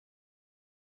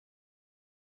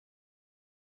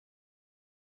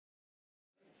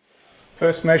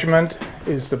First measurement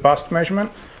is the bust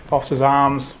measurement. Officer's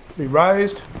arms be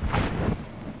raised,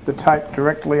 the tape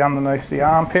directly underneath the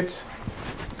armpits,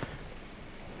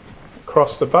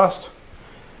 across the bust,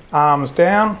 arms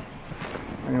down,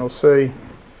 and you'll see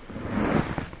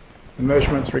the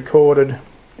measurements recorded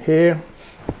here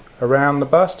around the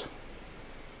bust.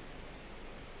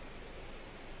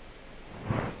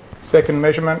 Second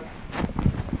measurement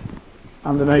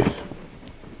underneath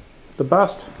the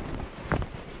bust.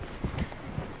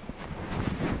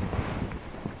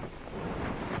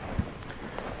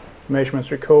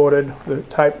 Measurements recorded, the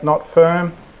tape not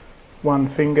firm, 1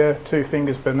 finger, 2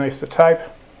 fingers beneath the tape,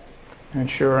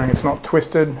 ensuring it's not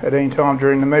twisted at any time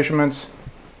during the measurements.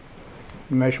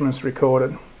 Measurements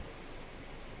recorded.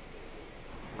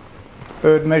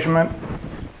 Third measurement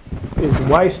is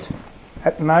waist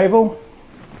at navel.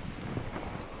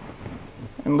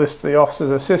 Enlist the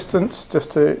officer's assistance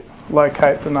just to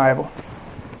locate the navel.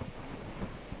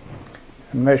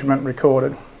 And measurement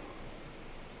recorded.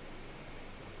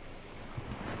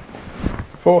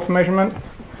 Fourth measurement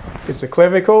is the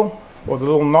clavicle, or the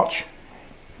little notch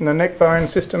in the neck bone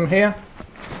system here.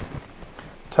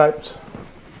 Taped,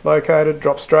 located,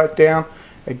 drop straight down,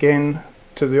 again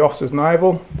to the officer's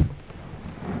navel.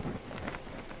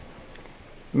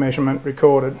 Measurement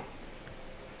recorded.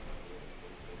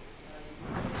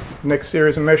 Next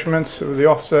series of measurements of the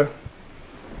officer,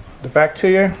 the back to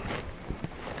you,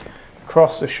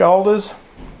 across the shoulders.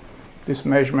 This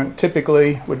measurement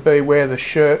typically would be where the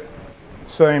shirt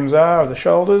seams are of the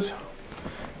shoulders.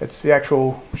 It's the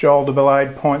actual shoulder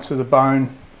blade points of the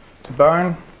bone to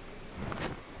bone.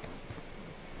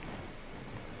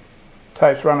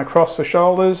 Tapes run across the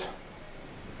shoulders.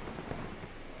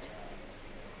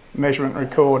 Measurement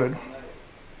recorded.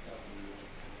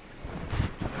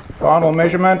 Final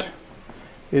measurement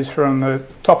is from the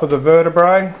top of the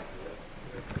vertebrae.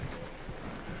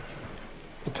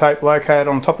 The tape located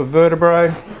on top of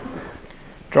vertebrae.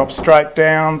 Drop straight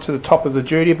down to the top of the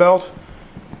duty belt.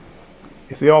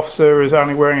 If the officer is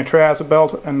only wearing a trouser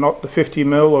belt and not the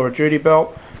 50mm or a duty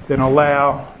belt, then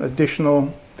allow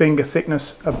additional finger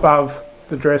thickness above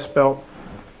the dress belt,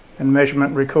 and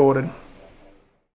measurement recorded.